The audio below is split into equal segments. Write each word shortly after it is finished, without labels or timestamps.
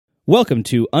Welcome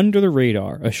to Under the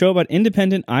Radar, a show about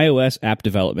independent iOS app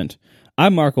development.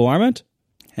 I'm Marco Arment.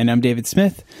 And I'm David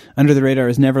Smith. Under the Radar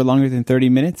is never longer than 30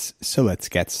 minutes, so let's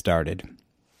get started.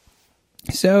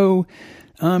 So,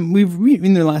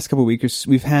 in the last couple of weeks,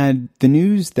 we've had the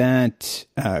news that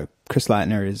Chris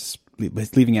Lattner was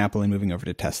leaving Apple and moving over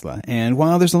to Tesla. And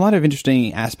while there's a lot of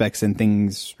interesting aspects and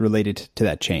things related to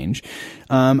that change,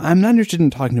 I'm not interested in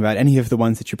talking about any of the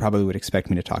ones that you probably would expect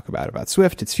me to talk about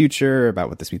Swift, its future, about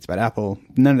what this means about Apple.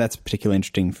 None of that's particularly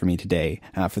interesting for me today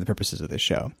for the purposes of this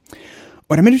show.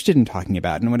 What I'm interested in talking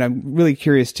about, and what I'm really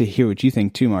curious to hear what you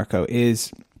think too, Marco,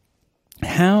 is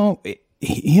how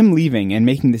him leaving and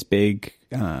making this big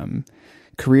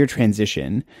career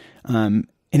transition in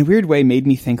a weird way made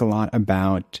me think a lot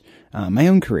about my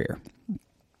own career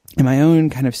and my own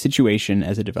kind of situation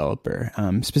as a developer,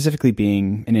 specifically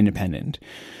being an independent.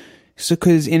 So,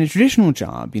 because in a traditional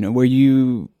job, where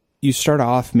you start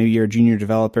off, maybe you're a junior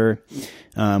developer,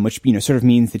 which, sort of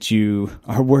means that you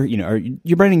are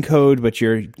you're writing code, but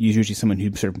you're usually someone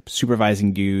who's sort of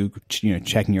supervising you,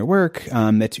 checking your work,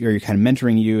 or you're kind of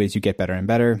mentoring you as you get better and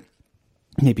better.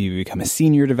 Maybe you become a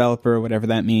senior developer, or whatever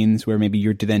that means, where maybe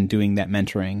you're then doing that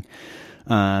mentoring.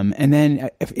 And then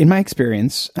in my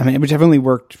experience, which I've only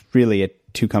worked really at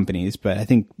two companies, but I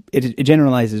think it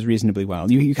generalizes reasonably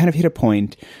well. You kind of hit a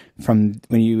point from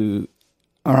when you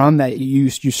are on that, you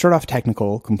start off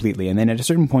technical completely, and then at a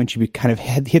certain point you kind of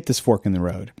hit this fork in the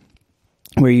road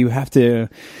where you have to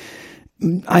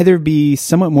either be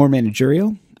somewhat more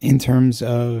managerial in terms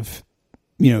of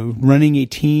running a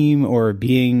team or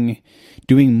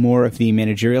doing more of the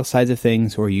managerial sides of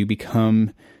things, or you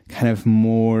become kind of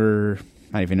more,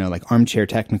 I don't even know, like armchair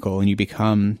technical, and you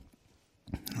become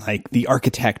like the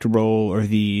architect role or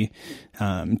the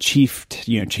chief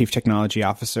technology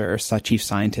officer or chief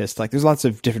scientist. Like there's lots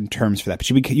of different terms for that, but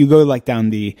you go like down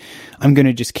the, I'm going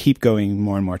to just keep going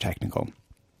more and more technical.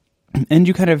 And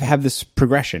you kind of have this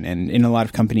progression. And in a lot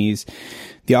of companies,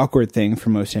 the awkward thing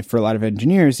for a lot of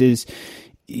engineers is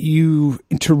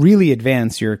to really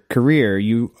advance your career,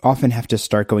 you often have to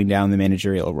start going down the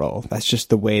managerial role. That's just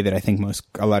the way that I think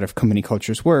a lot of company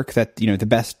cultures work, that, the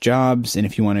best jobs, and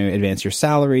if you want to advance your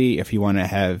salary, if you want to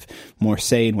have more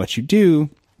say in what you do,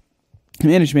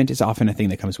 management is often a thing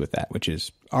that comes with that, which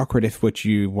is awkward if what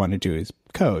you want to do is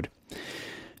code.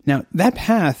 Now, that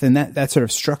path and that sort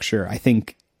of structure, I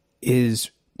think,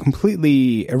 is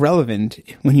completely irrelevant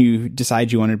when you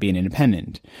decide you want to be an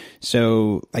independent.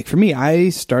 So, like for me, I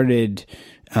started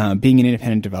being an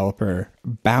independent developer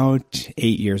about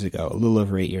 8 years ago, a little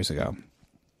over 8 years ago.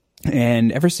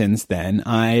 And ever since then,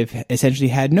 I've essentially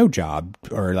had no job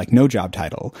or like no job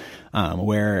title,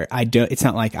 where it's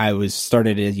not like I was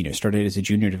started as a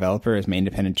junior developer as my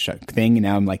independent thing, and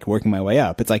now I'm like working my way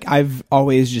up. It's like I've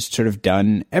always just sort of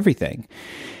done everything.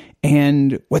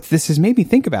 And what this has made me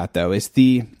think about, though, is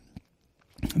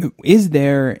is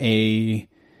there a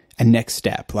next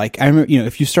step? Like, I remember,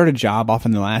 if you start a job,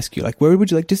 often they'll ask you, like, where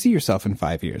would you like to see yourself in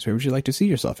 5 years? Where would you like to see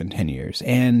yourself in 10 years?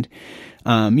 And,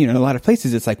 in a lot of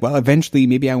places, it's like, well, eventually,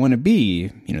 maybe I want to be,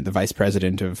 the vice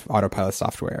president of Autopilot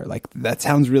Software. Like, that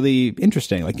sounds really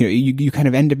interesting. Like, you kind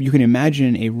of end up, you can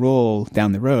imagine a role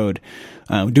down the road,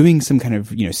 doing some kind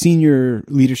of, senior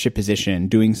leadership position,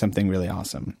 doing something really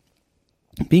awesome.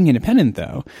 Being independent,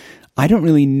 though, I don't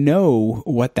really know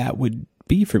what that would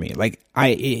be for me. Like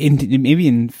maybe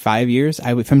in 5 years,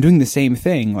 if I'm doing the same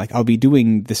thing, like I'll be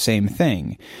doing the same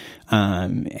thing.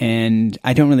 And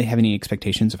I don't really have any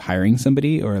expectations of hiring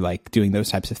somebody or like doing those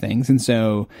types of things. And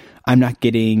so I'm not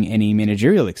getting any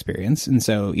managerial experience. And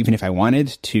so even if I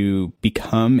wanted to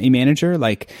become a manager,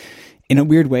 like in a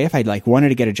weird way, if I'd like wanted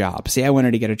to get a job, say I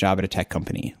wanted to get a job at a tech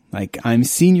company, like I'm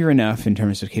senior enough in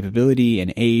terms of capability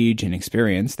and age and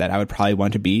experience that I would probably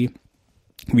want to be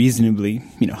reasonably,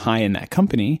 high in that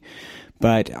company.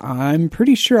 But I'm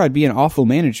pretty sure I'd be an awful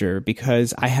manager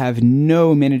because I have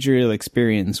no managerial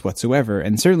experience whatsoever,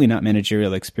 and certainly not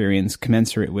managerial experience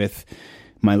commensurate with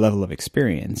my level of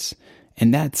experience.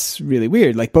 And that's really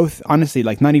weird. Like both, honestly,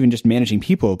 like not even just managing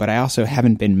people, but I also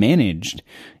haven't been managed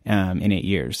in 8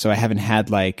 years. So I haven't had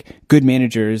like good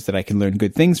managers that I can learn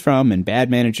good things from, and bad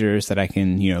managers that I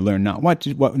can,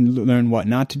 learn what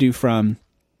not to do from.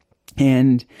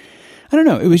 And I don't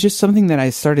know. It was just something that I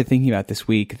started thinking about this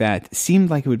week that seemed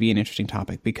like it would be an interesting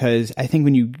topic, because I think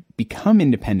when you become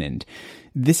independent,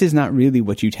 this is not really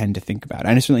what you tend to think about.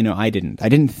 I certainly know I didn't. I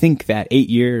didn't think that 8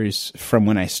 years from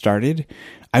when I started,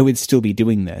 I would still be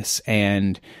doing this,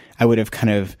 and I would have kind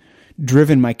of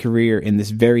driven my career in this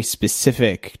very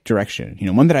specific direction.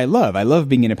 One that I love. I love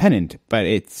being independent, but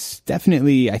it's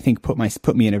definitely, I think, put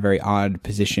me in a very odd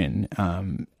position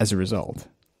as a result.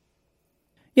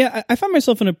 Yeah, I find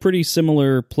myself in a pretty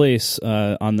similar place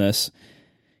on this.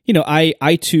 You know,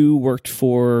 I too worked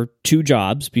for 2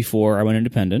 jobs before I went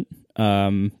independent.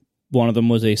 One of them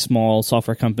was a small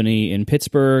software company in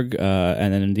Pittsburgh,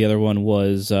 and then the other one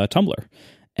was Tumblr.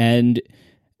 And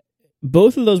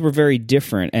both of those were very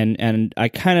different. And I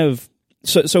kind of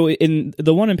so in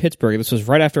the one in Pittsburgh, this was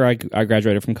right after I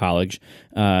graduated from college.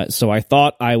 So I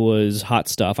thought I was hot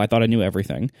stuff. I thought I knew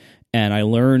everything, and I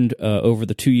learned over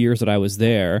the 2 years that I was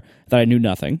there that I knew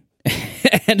nothing.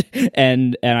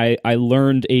 and I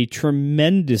learned a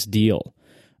tremendous deal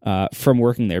from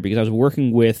working there, because I was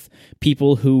working with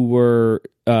people who were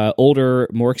older,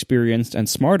 more experienced, and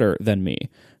smarter than me.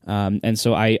 And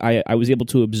so I was able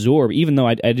to absorb, even though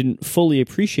I didn't fully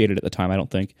appreciate it at the time, I don't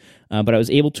think, but I was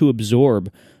able to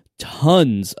absorb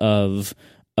tons of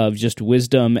just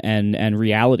wisdom and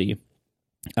reality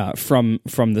from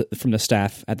the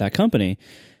staff at that company.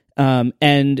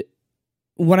 And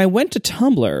when I went to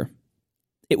Tumblr,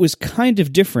 it was kind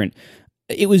of different.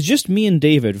 It was just me and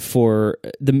David for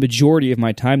the majority of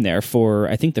my time there, for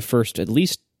I think the first at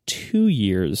least 2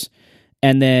 years.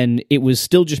 And then it was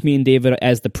still just me and David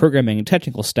as the programming and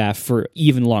technical staff for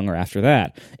even longer after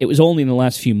that. It was only in the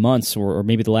last few months, or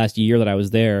maybe the last year that I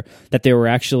was there, that there were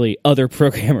actually other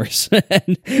programmers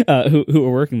who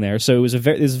were working there. So it was a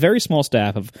very small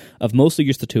staff of mostly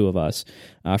just the 2 of us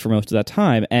for most of that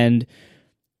time. And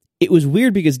it was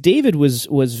weird because David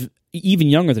was even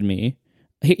younger than me.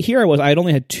 Here I had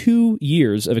only had 2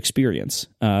 years of experience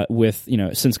with,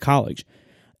 since college.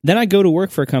 Then I go to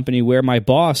work for a company where my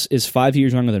boss is 5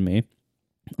 years younger than me,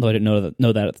 though I didn't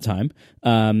know that at the time.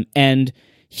 And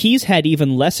he's had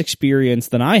even less experience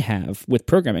than I have with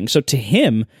programming. So to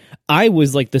him, I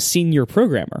was like the senior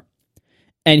programmer.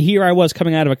 And here I was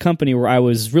coming out of a company where I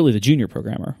was really the junior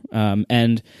programmer.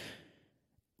 And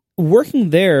working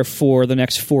there for the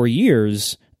next 4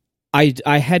 years,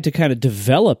 I had to kind of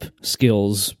develop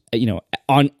skills,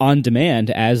 on demand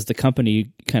as the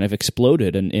company kind of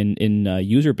exploded in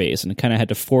user base, and kind of had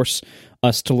to force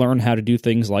us to learn how to do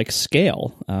things like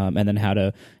scale, and then how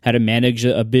to manage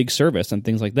a big service and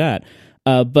things like that.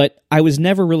 But I was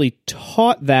never really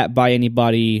taught that by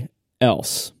anybody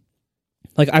else.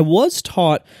 Like, I was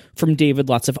taught from David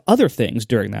lots of other things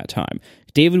during that time.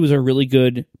 David was a really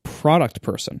good product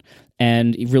person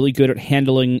and really good at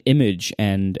handling image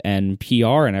and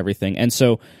PR and everything. And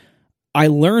so I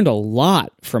learned a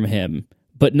lot from him,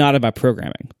 but not about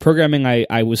programming. Programming,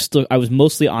 I was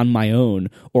mostly on my own,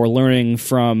 or learning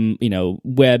from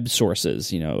web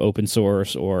sources, open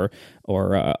source or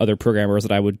other programmers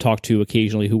that I would talk to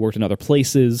occasionally who worked in other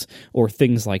places, or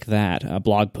things like that,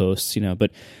 blog posts,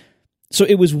 But so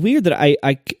it was weird that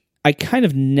I kind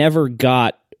of never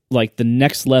got like the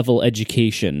next level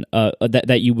education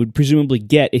that you would presumably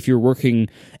get if you're working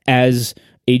as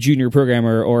a junior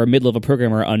programmer or a mid-level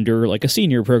programmer under like a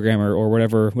senior programmer, or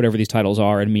whatever these titles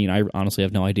are. And I honestly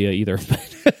have no idea either.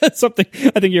 But something,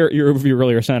 I think your review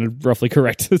earlier sounded roughly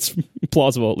correct. It's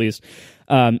plausible, at least.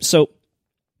 So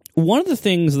one of the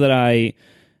things that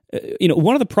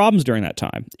one of the problems during that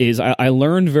time is I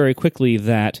learned very quickly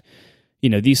that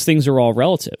these things are all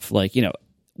relative. Like,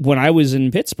 when I was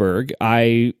in Pittsburgh,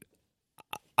 I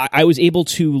was able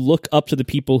to look up to the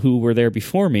people who were there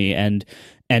before me and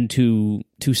to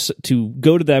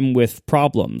go to them with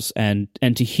problems and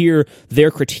to hear their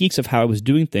critiques of how I was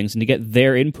doing things, and to get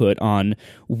their input on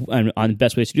the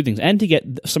best ways to do things, and to get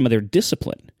some of their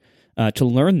discipline, to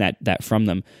learn that from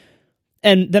them.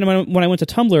 And then when I went to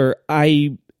Tumblr,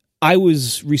 I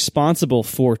was responsible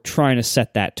for trying to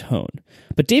set that tone.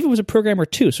 But David was a programmer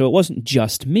too, so it wasn't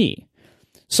just me.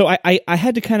 So I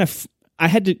had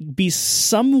to be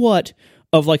somewhat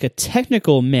of like a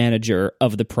technical manager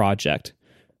of the project,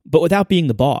 but without being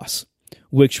the boss,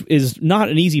 which is not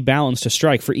an easy balance to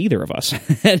strike for either of us.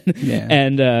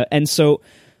 And so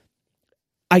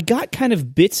I got kind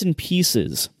of bits and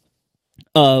pieces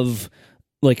of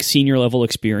like senior level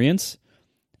experience,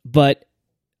 but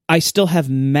I still have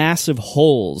massive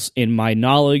holes in my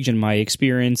knowledge and my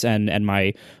experience and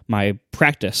my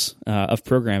practice of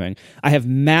programming. I have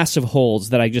massive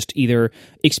holes that I just either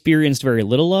experienced very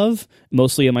little of,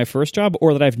 mostly in my first job,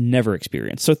 or that I've never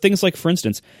experienced. So things like, for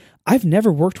instance, I've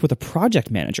never worked with a project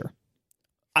manager.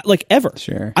 Like, ever.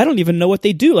 Sure. I don't even know what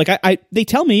they do. Like, they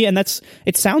tell me, and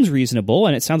it sounds reasonable,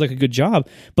 and it sounds like a good job,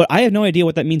 but I have no idea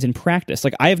what that means in practice.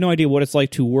 Like, I have no idea what it's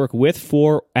like to work with,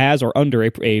 for, as, or under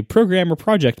a program or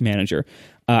project manager.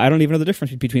 I don't even know the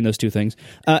difference between those two things.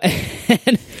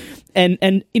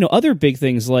 And other big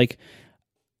things, like,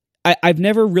 I've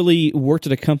never really worked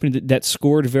at a company that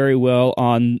scored very well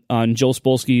on Joel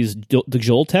Spolsky's the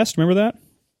Joel test. Remember that?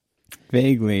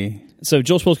 Vaguely. So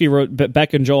Joel Spolsky wrote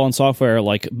Beck and Joel on Software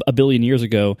like a billion years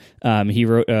ago. He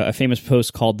wrote a famous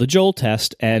post called the Joel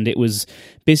Test, and it was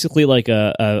basically like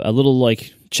a little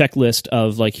like checklist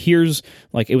of like here's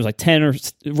like it was like 10 or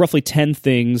roughly 10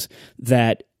 things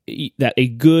that a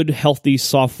good, healthy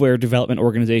software development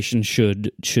organization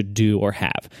should do or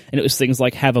have. And it was things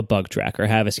like have a bug tracker,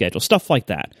 have a schedule, stuff like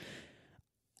that.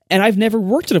 And I've never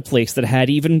worked at a place that had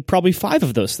even probably 5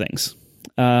 of those things.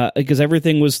 Because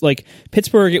everything was like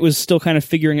Pittsburgh, it was still kind of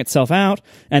figuring itself out.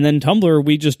 And then Tumblr,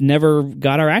 we just never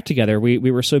got our act together. We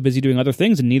were so busy doing other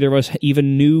things, and neither of us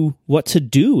even knew what to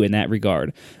do in that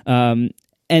regard.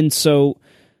 And so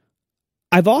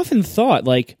I've often thought,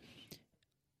 like,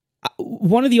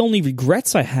 one of the only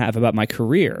regrets I have about my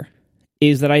career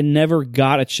is that I never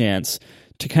got a chance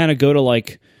to kind of go to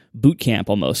like boot camp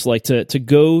almost, like to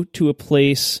go to a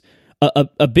place,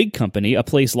 a big company, a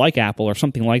place like Apple or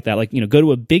something like that, like, you know, go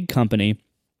to a big company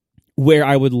where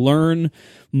I would learn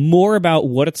more about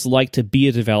what it's like to be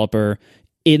a developer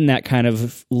in that kind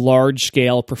of large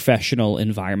scale professional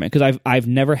environment, because I've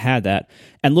never had that.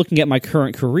 And looking at my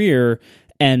current career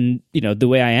and, you know, the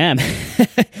way I am,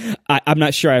 I'm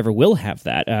not sure I ever will have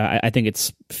that. I think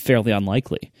it's fairly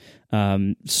unlikely.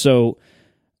 So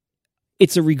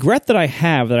it's a regret that I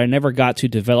have that I never got to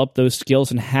develop those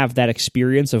skills and have that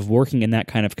experience of working in that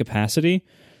kind of capacity.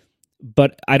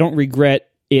 But I don't regret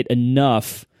it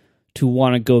enough to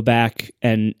want to go back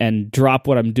and drop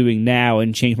what I'm doing now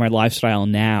and change my lifestyle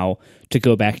now to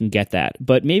go back and get that.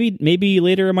 But maybe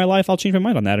later in my life I'll change my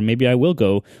mind on that, and maybe I will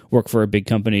go work for a big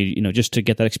company, you know, just to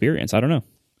get that experience. I don't know.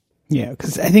 Yeah,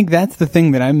 because I think that's the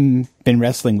thing that I've been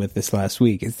wrestling with this last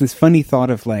week. It's this funny thought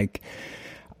of like,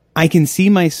 I can see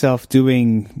myself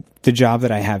doing the job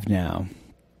that I have now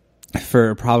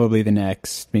for probably the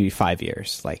next maybe 5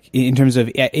 years. Like in terms of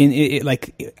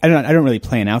like I don't really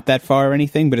plan out that far or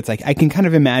anything, but it's like I can kind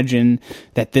of imagine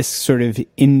that this sort of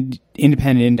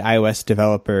independent iOS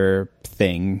developer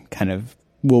thing kind of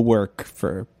will work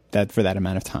for that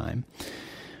amount of time.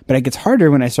 But it gets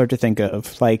harder when I start to think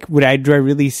of like, do I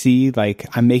really see like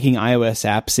I'm making iOS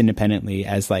apps independently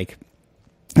as like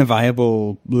a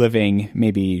viable living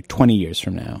maybe 20 years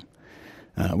from now,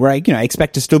 where I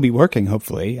expect to still be working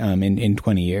hopefully in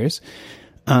 20 years.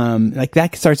 Like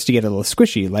that starts to get a little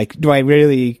squishy. Like,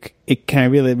 can I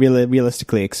really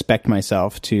realistically expect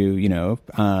myself to, you know,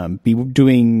 be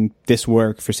doing this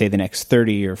work for say the next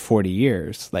 30 or 40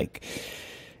 years? Like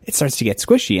it starts to get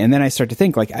squishy. And then I start to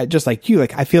think like, just like you,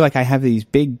 like I feel like I have these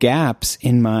big gaps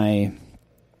in my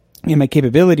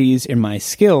capabilities, in my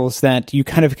skills that you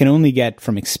kind of can only get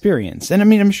from experience. And I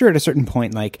mean, I'm sure at a certain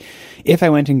point, like if I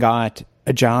went and got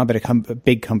a job at a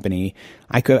big company,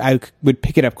 I would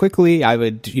pick it up quickly. I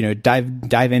would, you know,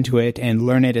 dive into it and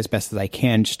learn it as best as I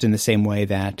can, just in the same way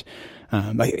that,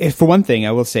 if for one thing,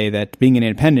 I will say that being an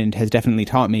independent has definitely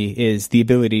taught me is the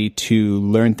ability to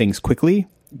learn things quickly,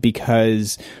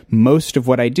 because most of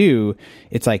what I do,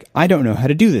 it's like, I don't know how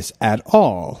to do this at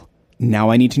all. Now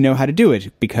I need to know how to do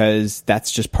it because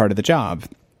that's just part of the job.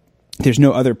 There's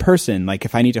no other person. Like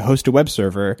if I need to host a web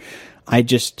server, I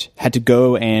just had to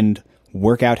go and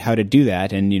work out how to do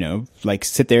that, and, you know, like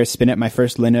sit there, spin up my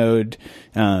first Linode,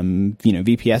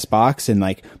 VPS box and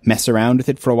like mess around with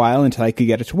it for a while until I could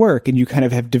get it to work. And you kind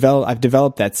of I've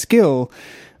developed that skill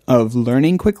of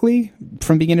learning quickly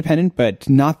from being independent, but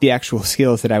not the actual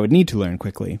skills that I would need to learn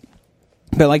quickly.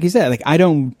 But like you said, like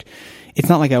it's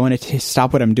not like I want to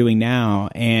stop what I'm doing now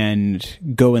and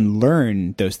go and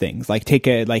learn those things. Like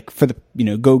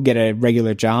go get a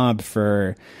regular job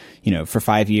for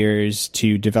 5 years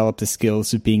to develop the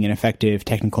skills of being an effective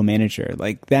technical manager.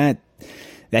 Like that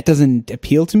doesn't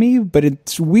appeal to me, but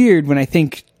it's weird when I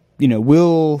think, you know,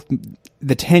 will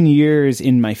the 10 years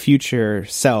in my future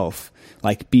self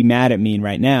like be mad at me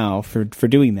right now for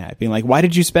doing that? Being like, why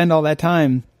did you spend all that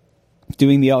time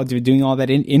doing all that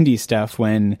indie stuff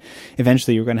when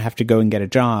eventually you're going to have to go and get a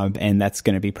job, and that's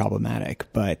going to be problematic.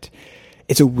 But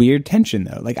it's a weird tension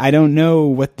though. Like I don't know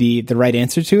what the right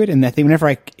answer to it, and that whenever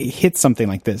I hit something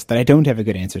like this that I don't have a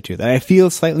good answer to, that I feel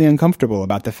slightly uncomfortable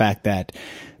about the fact that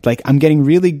like I'm getting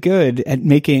really good at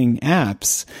making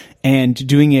apps and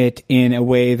doing it in a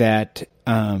way that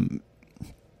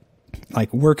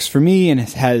like works for me and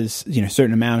has, you know, a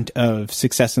certain amount of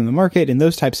success in the market and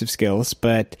those types of skills,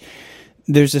 but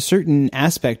there's a certain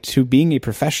aspect to being a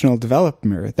professional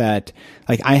developer that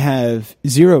like I have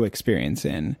zero experience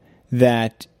in,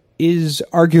 that is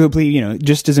arguably, you know,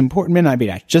 just as important, may not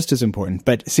be just as important,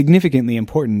 but significantly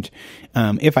important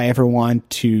if I ever want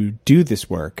to do this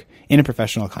work in a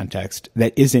professional context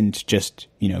that isn't just,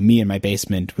 you know, me in my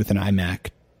basement with an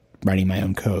iMac writing my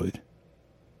own code.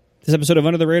 This episode of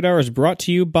Under the Radar is brought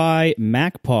to you by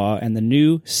MacPaw and the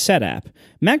new SetApp.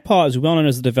 MacPaw is well known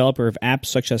as the developer of apps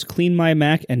such as Clean My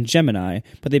Mac and Gemini,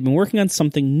 but they've been working on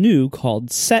something new called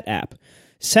SetApp.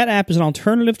 SetApp is an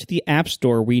alternative to the App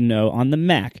Store we know on the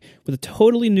Mac, with a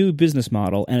totally new business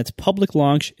model, and its public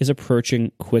launch is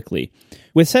approaching quickly.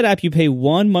 With SetApp, you pay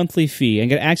one monthly fee and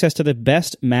get access to the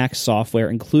best Mac software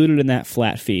included in that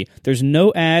flat fee. There's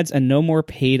no ads and no more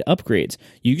paid upgrades.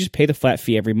 You just pay the flat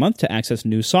fee every month to access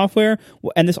new software,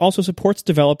 and this also supports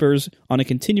developers on a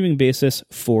continuing basis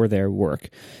for their work.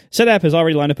 SetApp has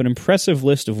already lined up an impressive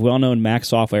list of well-known Mac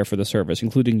software for the service,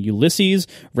 including Ulysses,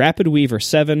 RapidWeaver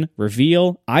 7,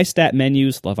 Reveal, iStat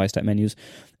Menus, love iStat Menus,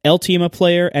 Ultima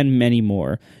Player, and many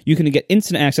more. You can get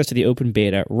instant access to the open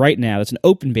beta right now. That's an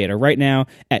open beta right now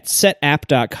at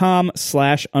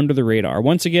setapp.com/undertheradar.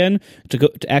 Once again, to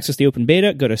access the open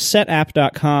beta, go to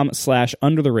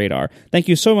setapp.com/undertheradar. Thank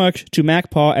you so much to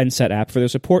MacPaw and SetApp for their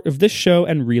support of this show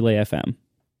and Relay FM.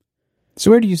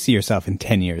 So where do you see yourself in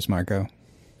 10 years, Marco?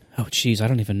 Oh, geez, I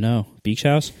don't even know. Beach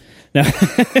house? No.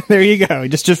 There you go.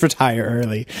 Just retire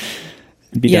early.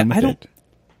 Be done with it.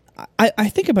 I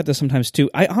think about this sometimes too.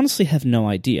 I honestly have no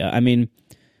idea. I mean,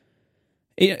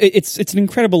 it's an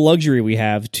incredible luxury we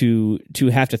have to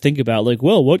have to think about, like,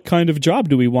 well, what kind of job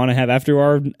do we want to have after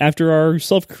our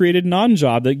self-created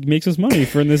non-job that makes us money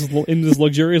for in this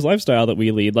luxurious lifestyle that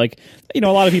we lead? Like, a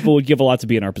lot of people would give a lot to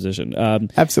be in our position.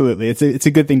 Absolutely, it's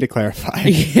a good thing to clarify.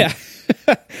 Yeah,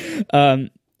 I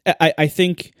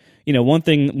think one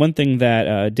thing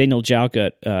that Daniel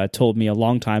Jalkut told me a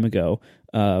long time ago.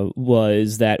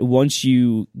 Was that once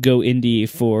you go indie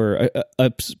for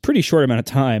a pretty short amount of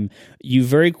time, you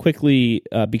very quickly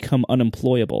become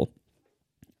unemployable.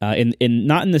 In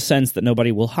not in the sense that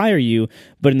nobody will hire you,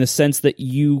 but in the sense that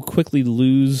you quickly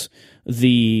lose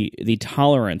the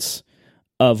tolerance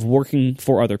of working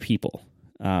for other people.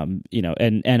 And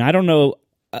I don't know.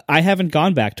 I haven't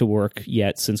gone back to work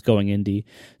yet since going indie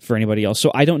for anybody else, so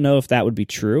I don't know if that would be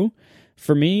true.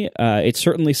 For me, it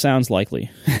certainly sounds likely.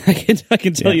 I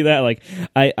can tell you that. Like,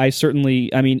 I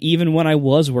certainly, I mean, even when I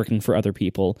was working for other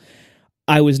people,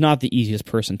 I was not the easiest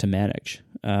person to manage.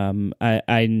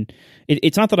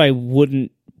 It's not that I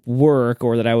wouldn't work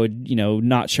or that I would,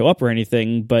 not show up or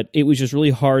anything, but it was just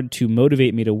really hard to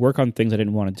motivate me to work on things I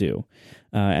didn't want to do.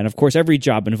 And of course, every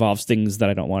job involves things that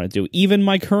I don't want to do. Even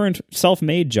my current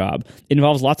self-made job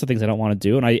involves lots of things I don't want to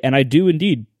do, and I do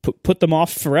indeed put them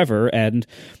off forever. And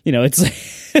it's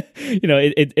this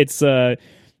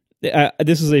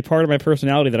is a part of my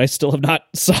personality that I still have not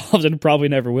solved and probably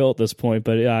never will at this point.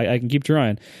 But I can keep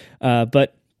trying.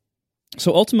 But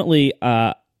so ultimately,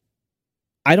 I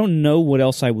don't know what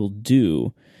else I will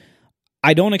do.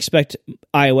 I don't expect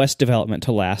iOS development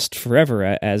to last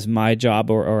forever as my job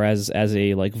or as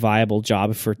a viable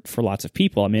job for lots of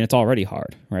people. I mean, it's already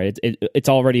hard, right? It's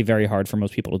already very hard for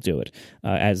most people to do it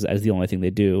as the only thing they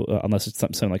do, unless it's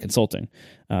something like consulting.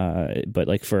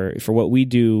 But for what we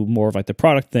do, more of the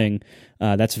product thing,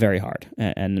 that's very hard,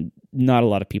 and not a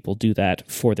lot of people do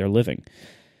that for their living.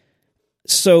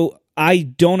 So I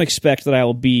don't expect that I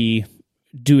will be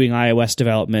doing iOS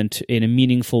development in a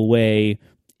meaningful way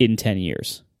in 10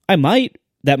 years. I might.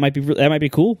 That might be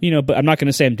cool, but I'm not going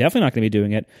to say I'm definitely not going to be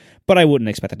doing it, but I wouldn't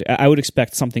expect that. I would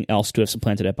expect something else to have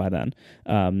supplanted it by then.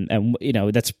 And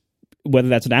that's whether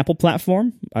that's an Apple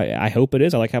platform. I hope it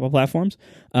is. I like Apple platforms.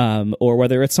 Or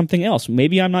whether it's something else.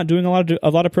 Maybe I'm not doing a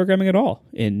lot of programming at all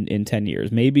in 10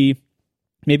 years. Maybe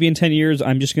in 10 years,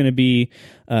 I'm just going to be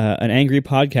an angry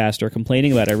podcaster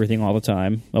complaining about everything all the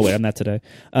time. Oh wait, I'm not today.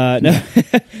 No,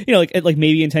 like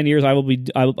maybe in 10 years, I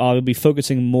will be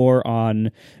focusing more on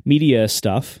media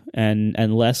stuff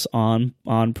and less on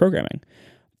programming.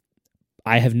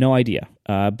 I have no idea.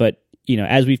 But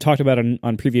as we've talked about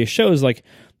on previous shows,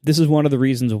 this is one of the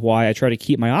reasons why I try to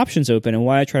keep my options open and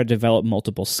why I try to develop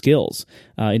multiple skills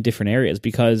in different areas,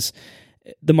 because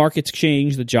the markets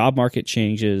change, the job market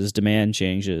changes, demand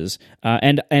changes,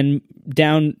 and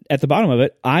down at the bottom of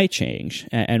it, I change,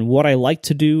 and what I like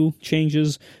to do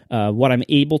changes, what I'm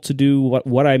able to do,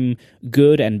 what I'm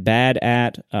good and bad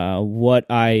at, what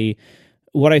I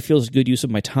feel is good use of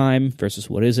my time versus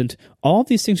what isn't. All of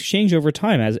these things change over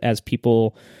time as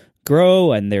people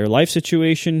grow and their life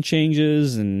situation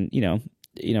changes, and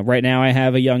right now I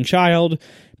have a young child.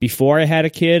 Before I had a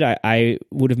kid, I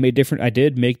would have made different. I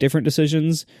did make different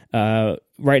decisions.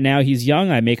 Right now, he's young.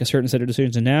 I make a certain set of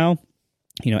decisions, and now,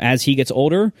 as he gets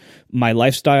older, my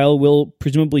lifestyle will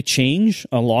presumably change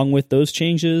along with those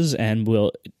changes, and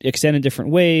will extend in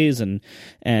different ways. And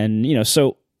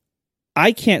so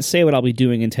I can't say what I'll be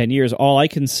doing in 10 years. All I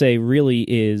can say really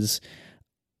is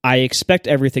I expect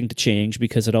everything to change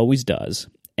because it always does.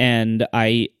 and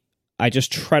I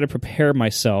just try to prepare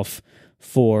myself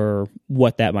for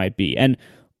what that might be, and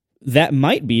that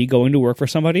might be going to work for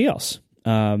somebody else.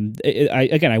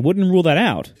 I wouldn't rule that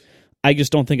out. I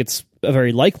just don't think it's a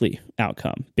very likely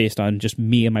outcome based on just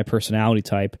me and my personality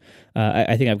type.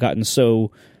 I think I've gotten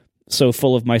so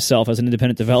full of myself as an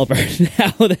independent developer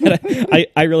now that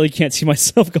I really can't see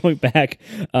myself going back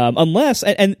unless,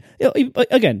 and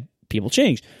again, people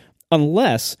change,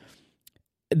 unless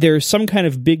there's some kind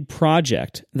of big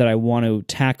project that I want to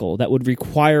tackle that would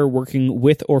require working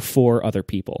with or for other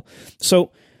people.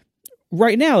 So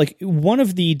right now, like one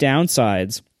of the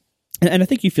downsides, and I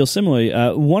think you feel similarly,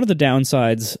 one of the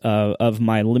downsides of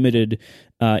my limited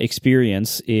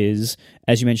experience is,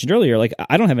 as you mentioned earlier, like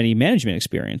I don't have any management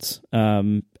experience.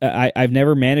 I've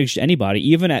never managed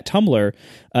anybody, even at Tumblr.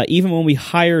 Even when we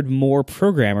hired more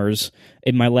programmers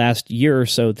in my last year or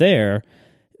so there,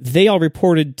 they all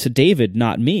reported to David,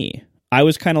 not me. I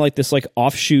was kind of like this like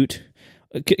offshoot,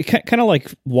 kind of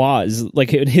like Woz,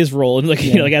 like in his role, and like,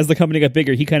 you know, like as the company got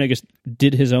bigger, he kind of just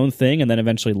did his own thing and then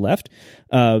eventually left.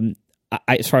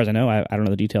 As far as I know, I don't know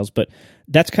the details, but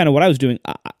that's kind of what I was doing.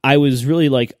 I was really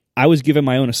like, I was given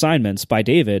my own assignments by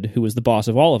David, who was the boss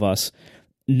of all of us.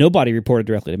 Nobody reported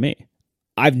directly to me.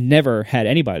 I've never had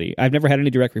anybody. I've never had any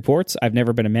direct reports. I've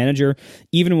never been a manager.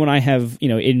 Even when I have, you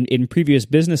know, in previous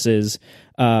businesses,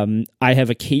 I have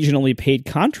occasionally paid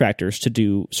contractors to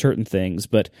do certain things,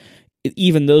 but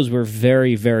even those were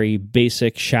very, very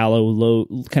basic, shallow,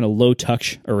 low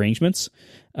touch arrangements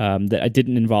that I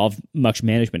didn't involve much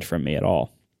management from me at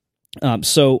all.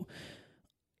 So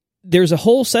there's a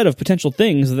whole set of potential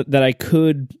things that I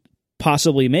could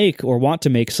possibly make or want to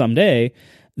make someday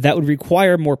that would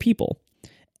require more people.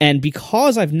 And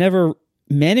because I've never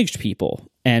managed people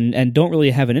and don't really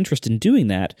have an interest in doing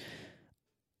that,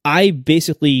 I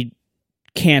basically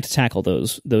can't tackle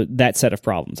that set of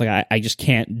problems. Like I just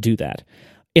can't do that.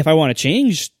 If I want to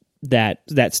change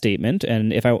that statement,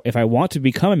 and if I want to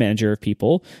become a manager of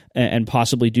people and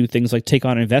possibly do things like take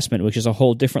on investment, which is a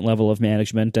whole different level of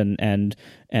management, and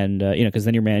you know, because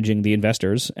then you're managing the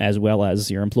investors as well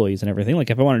as your employees and everything. Like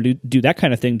if I want to do that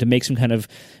kind of thing to make some kind of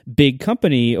big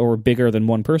company or bigger than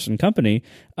one person company,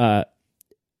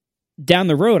 down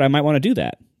the road I might want to do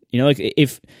that. You know, like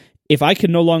if I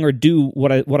can no longer do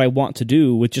what I want to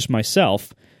do with just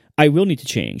myself, I will need to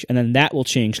change, and then that will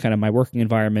change kind of my working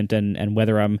environment and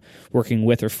whether I'm working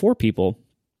with or for people.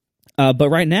 But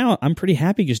right now, I'm pretty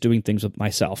happy just doing things with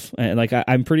myself. And like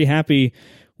I'm pretty happy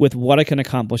with what I can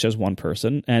accomplish as one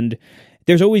person. And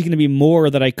there's always going to be more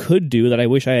that I could do that I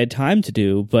wish I had time to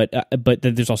do. But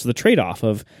then there's also the trade-off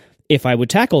of if I would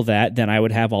tackle that, then I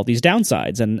would have all these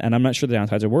downsides, and I'm not sure the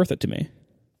downsides are worth it to me.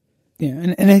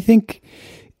 Yeah, and I think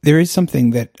there is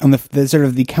something that on the sort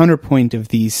of the counterpoint of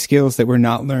these skills that we're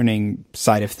not learning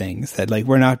side of things, that like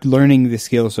we're not learning the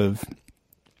skills of,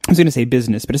 I was going to say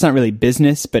business, but it's not really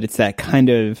business, but it's that kind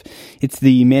of, it's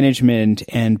the management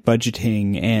and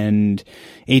budgeting and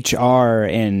HR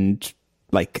and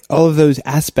like all of those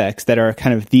aspects that are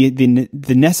kind of the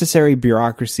necessary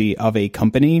bureaucracy of a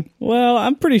company. Well,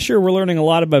 I'm pretty sure we're learning a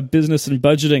lot about business and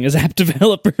budgeting as app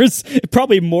developers,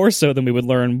 probably more so than we would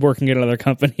learn working at another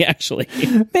company, actually.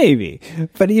 Maybe.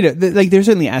 But, you know, like there's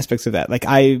certainly aspects of that. Like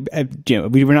you know,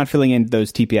 we were not filling in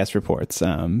those TPS reports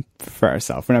for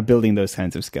ourselves. We're not building those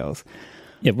kinds of skills.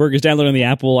 Yeah, we're just downloading the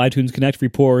Apple iTunes Connect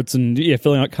reports and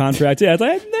filling out contracts. Yeah, it's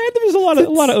like, there's a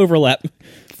lot of overlap.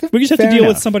 We just have to deal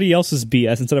with somebody else's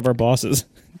BS instead of our bosses.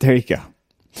 There you go.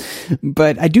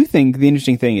 But I do think the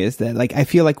interesting thing is that, like, I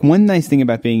feel like one nice thing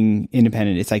about being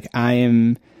independent is like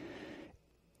I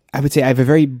would say I have a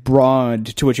very broad,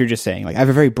 to what you're just saying, like I have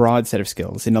a very broad set of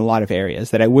skills in a lot of areas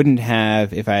that I wouldn't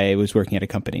have if I was working at a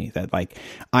company. That like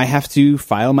I have to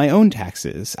file my own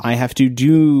taxes. I have to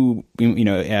do,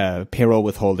 payroll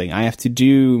withholding. I have to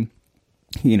do,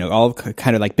 all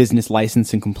kind of like business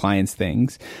license and compliance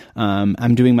things.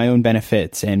 I'm doing my own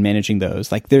benefits and managing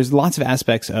those. Like there's lots of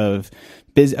aspects of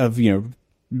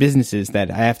businesses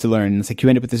that I have to learn. It's like you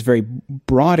end up with this very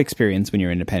broad experience when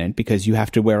you're independent because you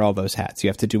have to wear all those hats. You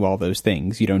have to do all those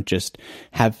things. You don't just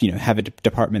have a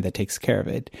department that takes care of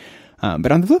it.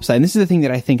 But on the flip side, and this is the thing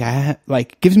that I think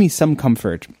gives me some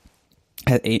comfort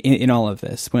in all of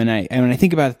this, when I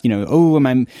think about,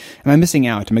 am I missing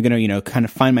out? Am I going to, kind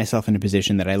of find myself in a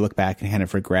position that I look back and kind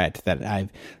of regret that I've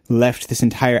left this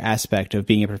entire aspect of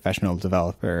being a professional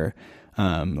developer,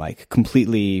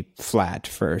 completely flat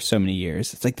for so many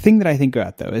years. It's like the thing that I think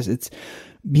about though is it's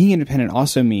being independent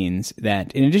also means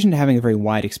that in addition to having a very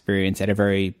wide experience at a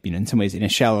very, in some ways in a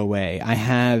shallow way, I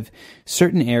have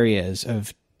certain areas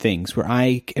of things where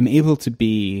I am able to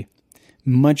be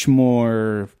much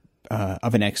more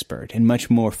of an expert and much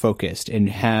more focused and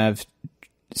have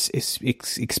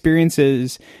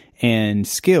experiences and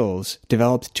skills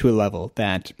developed to a level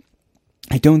that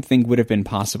I don't think would have been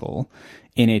possible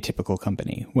in a typical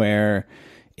company where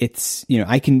it's,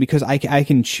 I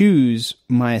can choose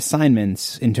my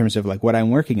assignments in terms of like what I'm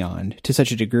working on to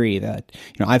such a degree that,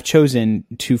 I've chosen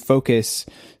to focus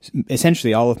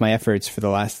essentially all of my efforts for the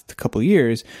last couple of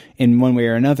years in one way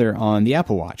or another on the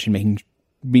Apple Watch and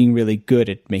being really good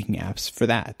at making apps for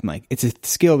that. Like, it's a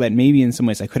skill that maybe in some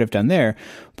ways I could have done there,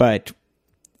 but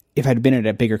if I'd been at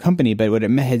a bigger company, but what it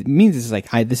means is like,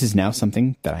 this is now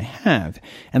something that I have.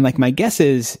 And like, my guess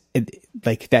is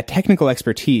like that technical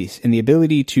expertise and the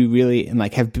ability to really, and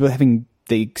like having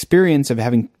the experience of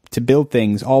having to build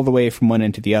things all the way from one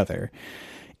end to the other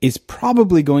is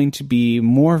probably going to be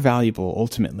more valuable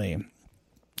ultimately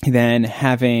than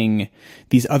having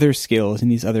these other skills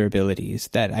and these other abilities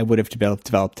that I would have developed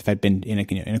if I'd been in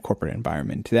a corporate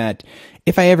environment. That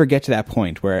if I ever get to that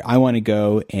point where I want to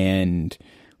go and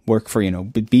work for,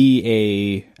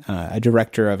 be a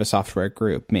director of a software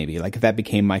group, maybe, like if that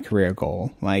became my career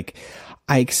goal, like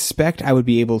I expect I would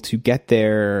be able to get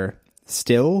there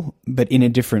still, but in a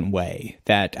different way.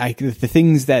 That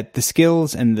the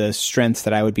skills and the strengths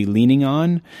that I would be leaning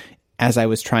on as I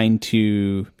was trying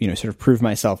to, sort of prove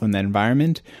myself in that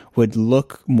environment would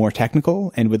look more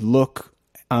technical and would look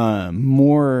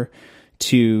more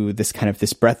to this kind of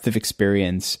this breadth of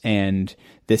experience and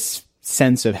this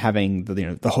sense of having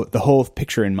the whole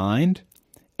picture in mind,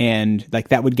 and like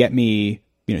that would get me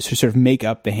to sort of make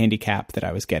up the handicap that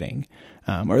I was getting,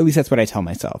 or at least that's what I tell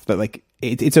myself. But like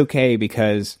it's okay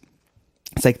because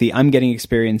it's like I'm getting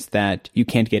experience that you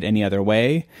can't get any other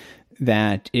way,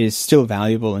 that is still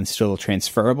valuable and still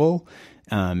transferable,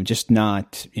 just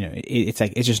not it's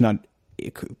just not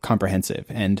comprehensive.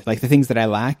 And like the things that I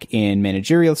lack in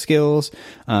managerial skills,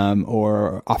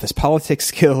 or office politics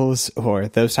skills, or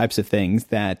those types of things,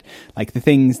 that like the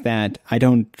things that I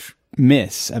don't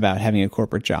miss about having a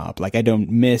corporate job. Like I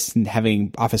don't miss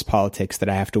having office politics that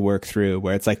I have to work through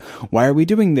where it's like, why are we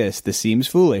doing this? This seems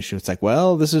foolish. It's like,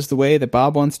 well, this is the way that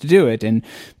Bob wants to do it. And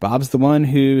Bob's the one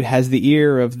who has the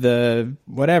ear of the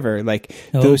whatever. Like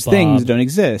those Bob. Things don't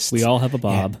exist. We all have a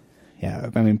Bob. Yeah.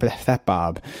 I mean, but that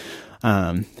Bob.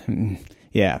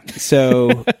 Yeah.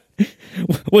 So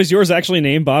was yours actually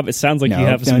named Bob? It sounds like you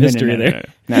have some history there.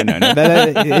 No.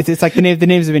 It's like the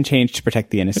names have been changed to protect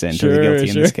the innocent or the guilty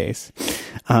in this case.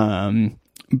 But I don't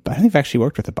think I've actually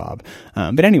worked with a Bob.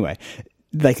 But anyway,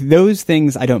 like those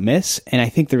things I don't miss. And I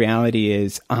think the reality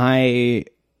is I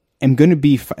am going to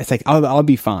be, it's like, I'll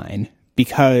be fine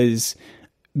because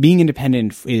being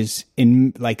independent is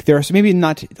in like, there are maybe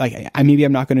not like, maybe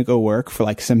I'm not going to go work for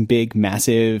like some big,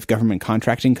 massive government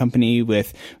contracting company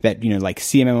with that, like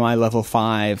CMMI level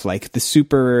 5, like the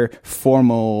super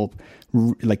formal,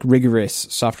 like rigorous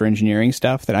software engineering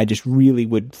stuff that I just really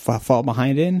would fall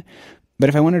behind in. But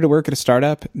if I wanted to work at a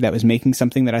startup that was making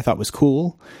something that I thought was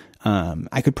cool,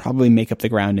 I could probably make up the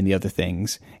ground in the other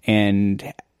things.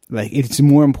 And like it's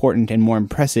more important and more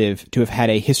impressive to have had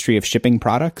a history of shipping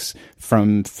products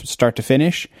from start to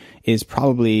finish is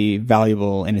probably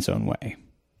valuable in its own way.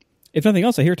 If nothing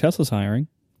else, I hear Tesla's hiring.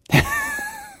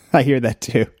 I hear that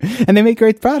too. And they make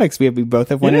great products. We both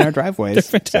have one in our driveways.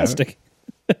 They're fantastic.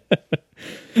 So.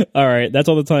 All right. That's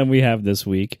all the time we have this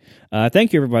week.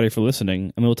 Thank you, everybody, for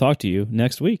listening. And we'll talk to you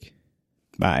next week.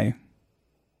 Bye.